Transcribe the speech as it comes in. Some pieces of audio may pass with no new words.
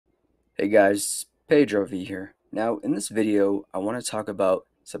Hey guys, Pedro V here. Now, in this video, I want to talk about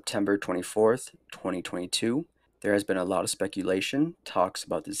September 24th, 2022. There has been a lot of speculation, talks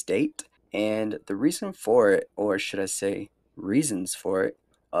about this date, and the reason for it, or should I say, reasons for it,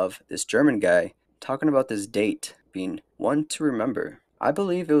 of this German guy talking about this date being one to remember. I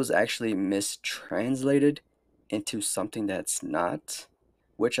believe it was actually mistranslated into something that's not,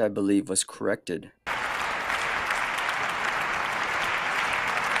 which I believe was corrected.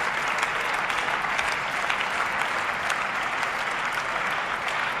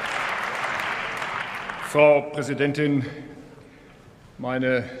 Frau Präsidentin,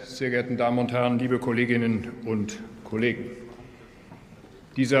 meine sehr geehrten Damen und Herren, liebe Kolleginnen und Kollegen!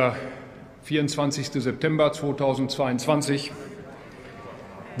 Dieser 24. September 2022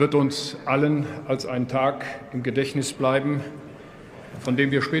 wird uns allen als ein Tag im Gedächtnis bleiben, von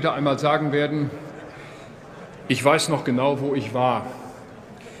dem wir später einmal sagen werden: Ich weiß noch genau, wo ich war,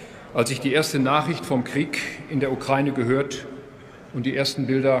 als ich die erste Nachricht vom Krieg in der Ukraine gehört und die ersten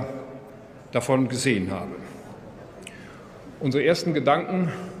Bilder davon gesehen habe. Unsere ersten Gedanken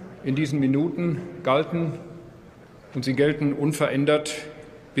in diesen Minuten galten und sie gelten unverändert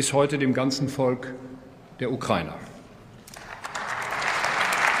bis heute dem ganzen Volk der Ukrainer.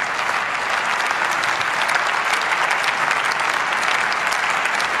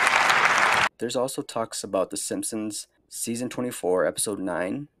 There's also talks about The Simpsons Season 24, Episode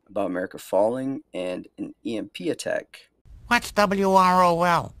 9, about America falling and an EMP attack. What's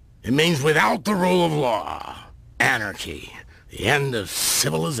WROL? It means without the rule of law, anarchy, the end of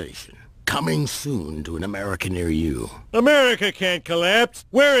civilization, coming soon to an America near you. America can't collapse.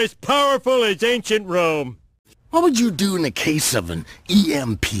 We're as powerful as ancient Rome. What would you do in the case of an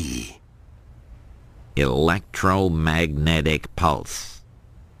EMP? Electromagnetic pulse.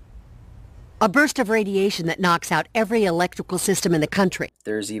 A burst of radiation that knocks out every electrical system in the country.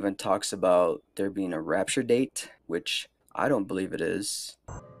 There's even talks about there being a rapture date, which I don't believe it is.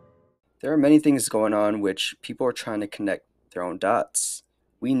 There are many things going on which people are trying to connect their own dots.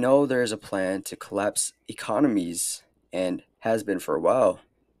 We know there is a plan to collapse economies, and has been for a while,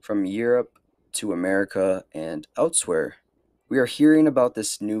 from Europe to America and elsewhere. We are hearing about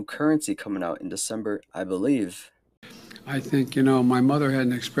this new currency coming out in December, I believe. I think, my mother had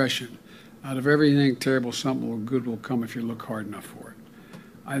an expression: out of everything terrible, something good will come if you look hard enough for it.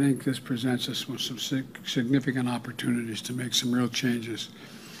 I think this presents us with some significant opportunities to make some real changes.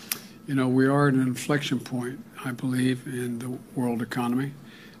 We are at an inflection point, I believe, in the world economy.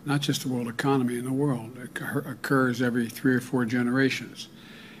 Not just the world economy, in the world. It occurs every 3 or 4 generations.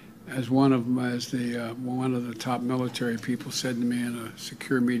 As one of the top military people said to me in a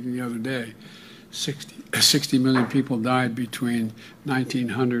secure meeting the other day, 60 million people died between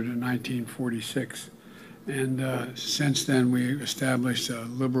 1900 and 1946. And since then, we established a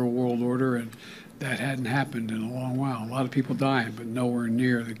liberal world order, and that hadn't happened in a long while. A lot of people dying, but nowhere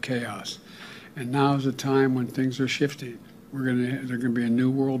near the chaos. And now is a time when things are shifting. There's going to be a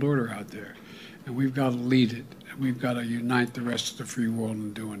new world order out there, and we've got to lead it. And we've got to unite the rest of the free world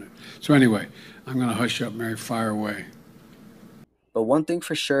in doing it. So anyway, I'm going to hush up, Mary, fire away. But one thing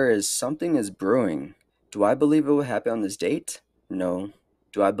for sure is something is brewing. Do I believe it will happen on this date? No.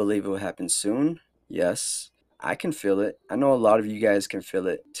 Do I believe it will happen soon? Yes. I can feel it. I know a lot of you guys can feel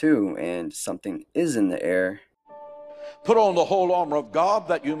it too, and something is in the air. Put on the whole armor of God,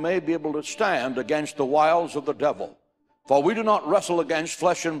 that you may be able to stand against the wiles of the devil. For we do not wrestle against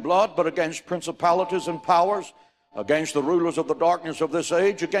flesh and blood, but against principalities and powers, against the rulers of the darkness of this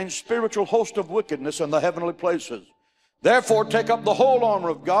age, against spiritual hosts of wickedness in the heavenly places. Therefore take up the whole armor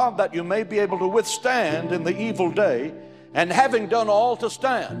of God, that you may be able to withstand in the evil day, and having done all to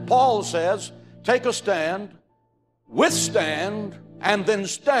stand. Paul says, take a stand, withstand, and then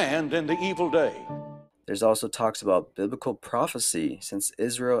stand in the evil day. There's also talks about biblical prophecy, since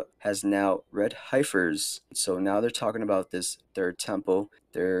Israel has now red heifers. So now they're talking about this third temple.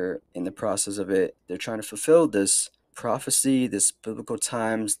 They're in the process of it. They're trying to fulfill this prophecy, this biblical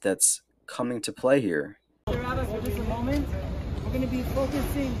times that's coming to play here. Around us for just a moment. We're going to be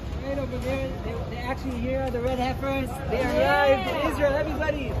focusing right over there. They actually here are the red heifers. They arrived in Israel,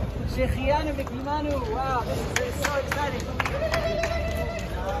 everybody. Shechianu v'kimanu. Wow, this is so exciting.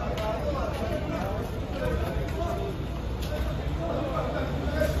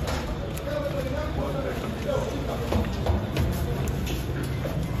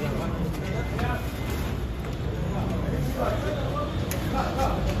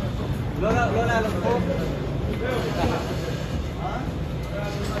 לא לעלות פה.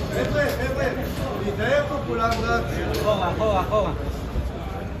 חבר'ה, להתאר פה כולם רק. אחורה.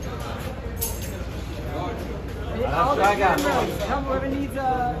 All the cameras, whoever needs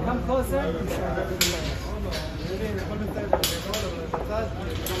come closer.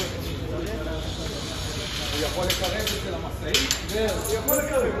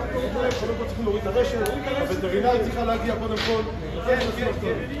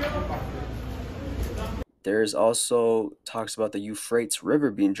 There's also talks about the Euphrates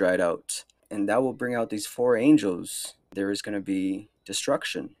River being dried out, and that will bring out these four angels. There is going to be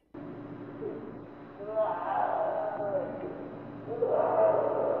destruction.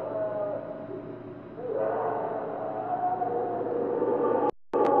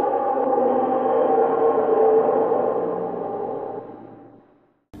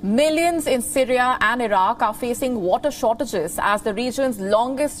 Millions in Syria and Iraq are facing water shortages as the region's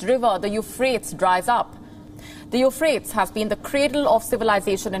longest river, the Euphrates, dries up. The Euphrates has been the cradle of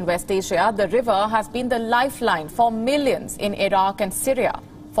civilization in West Asia. The river has been the lifeline for millions in Iraq and Syria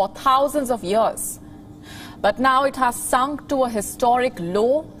for thousands of years. But now it has sunk to a historic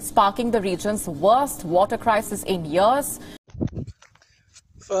low, sparking the region's worst water crisis in years.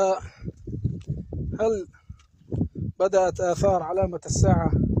 هل بدأت آثار علامة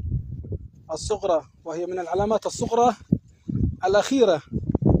الساعة الصغرى وهي من العلامات الصغرى الأخيرة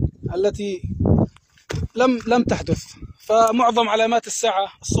التي لم تحدث، فمعظم علامات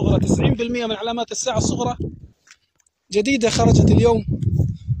الساعة الصغرى 90% من علامات الساعة الصغرى جديدة خرجت اليوم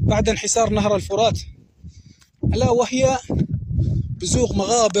بعد انحسار نهر الفرات، ألا وهي بزوغ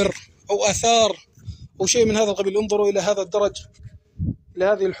مغابر أو آثار أو شيء من هذا القبيل. انظروا إلى هذا الدرج،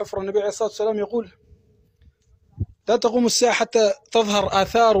 لهذه الحفرة. النبي عليه الصلاة والسلام يقول: لا تقوم الساعة حتى تظهر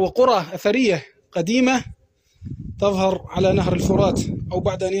آثار وقرى أثرية قديمة تظهر على نهر الفرات أو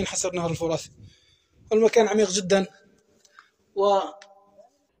بعد أن ينحسر نهر الفرات. المكان عميق جدا.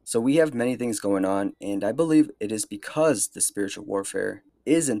 So we have many things going on, and I believe it is because the spiritual warfare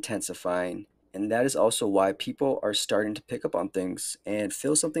is intensifying, and that is also why people are starting to pick up on things and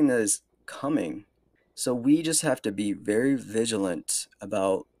feel something that is coming. So we just have to be very vigilant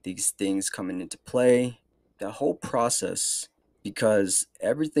about these things coming into play, the whole process, because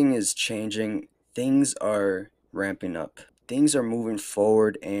everything is changing, things are ramping up, things are moving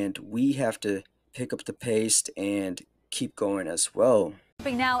forward, and we have to pick up the pace and keep going as well.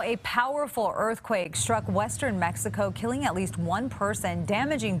 Now, a powerful earthquake struck western Mexico, killing at least one person,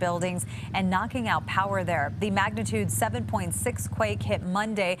 damaging buildings and knocking out power there. The magnitude 7.6 quake hit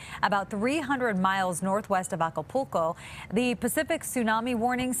Monday about 300 miles northwest of Acapulco. The Pacific Tsunami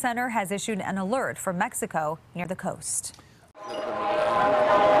Warning Center has issued an alert for Mexico near the coast.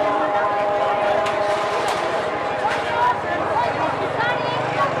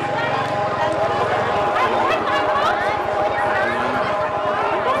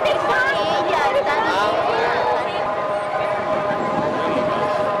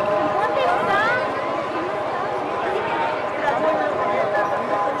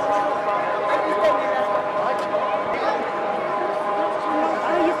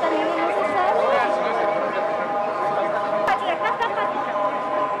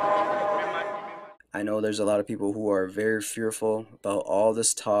 I know there's a lot of people who are very fearful about all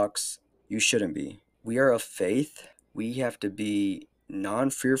this talks. You shouldn't be. We are of faith. We have to be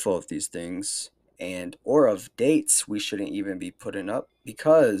non-fearful of these things, and or of dates we shouldn't even be putting up,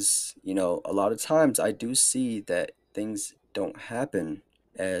 because, you know, a lot of times I do see that things don't happen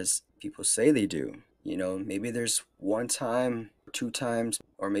as people say they do. You know, maybe there's one time, 2 times,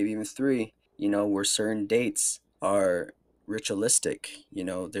 or maybe even 3, you know, where certain dates are ritualistic. You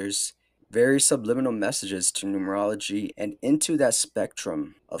know, there's very subliminal messages to numerology and into that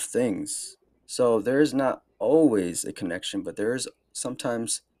spectrum of things. So there is not always a connection, but there is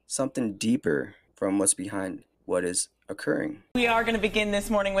sometimes something deeper from what's behind what is occurring. We are going to begin this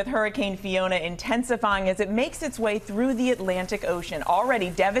morning with Hurricane Fiona intensifying as it makes its way through the Atlantic Ocean, already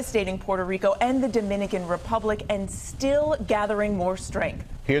devastating Puerto Rico and the Dominican Republic, and still gathering more strength.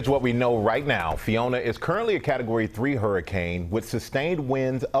 Here's what we know right now. Fiona is currently a Category 3 hurricane with sustained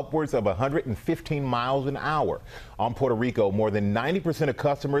winds upwards of 115 miles an hour. On Puerto Rico, more than 90% of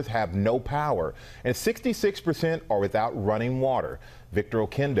customers have no power and 66% are without running water. Victor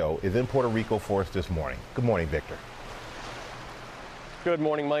Oquendo is in Puerto Rico for us this morning. Good morning, Victor. Good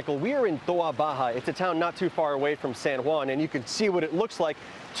morning, Michael. We are in Toa Baja. It's a town not too far away from San Juan, and you can see what it looks like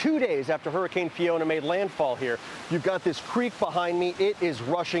 2 days after Hurricane Fiona made landfall here. You've got this creek behind me. It is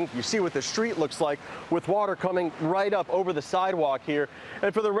rushing. You see what the street looks like with water coming right up over the sidewalk here.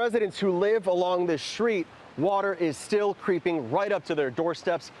 And for the residents who live along this street, water is still creeping right up to their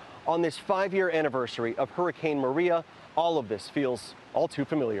doorsteps. On this 5-year anniversary of Hurricane Maria, all of this feels all too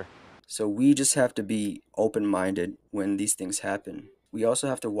familiar. So we just have to be open-minded when these things happen. We also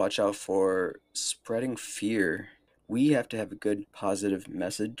have to watch out for spreading fear. We have to have a good positive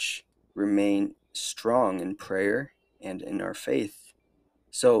message remain strong in prayer and in our faith.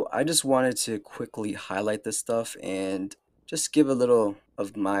 So I just wanted to quickly highlight this stuff and just give a little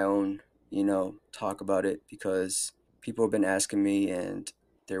of my own, talk about it, because people have been asking me and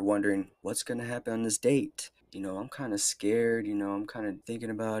they're wondering what's going to happen on this date. I'm kind of scared, I'm kind of thinking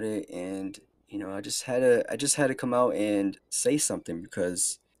about it, and I just had to come out and say something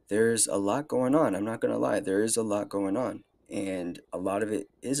because there's a lot going on. I'm not going to lie. There is a lot going on, and a lot of it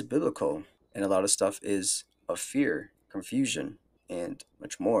is biblical, and a lot of stuff is of fear, confusion, and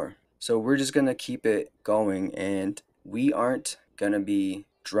much more. So we're just going to keep it going, and we aren't going to be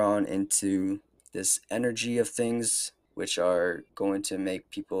drawn into this energy of things which are going to make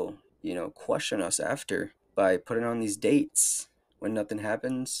people, question us after by putting on these dates. When nothing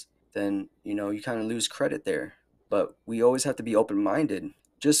happens, then, you kind of lose credit there. But we always have to be open-minded.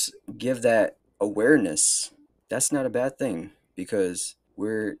 Just give that awareness. That's not a bad thing, because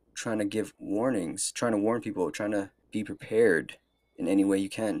we're trying to give warnings, trying to warn people, trying to be prepared in any way you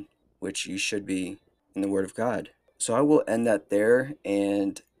can, which you should be in the Word of God. So I will end that there,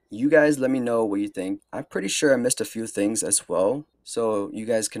 and you guys let me know what you think. I'm pretty sure I missed a few things as well, so you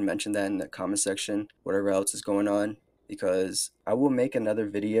guys can mention that in the comment section, whatever else is going on, because I will make another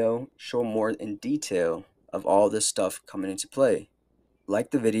video, show more in detail of all this stuff coming into play.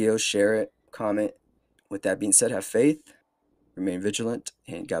 Like the video, share it, comment. With that being said, have faith, remain vigilant,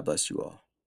 and God bless you all.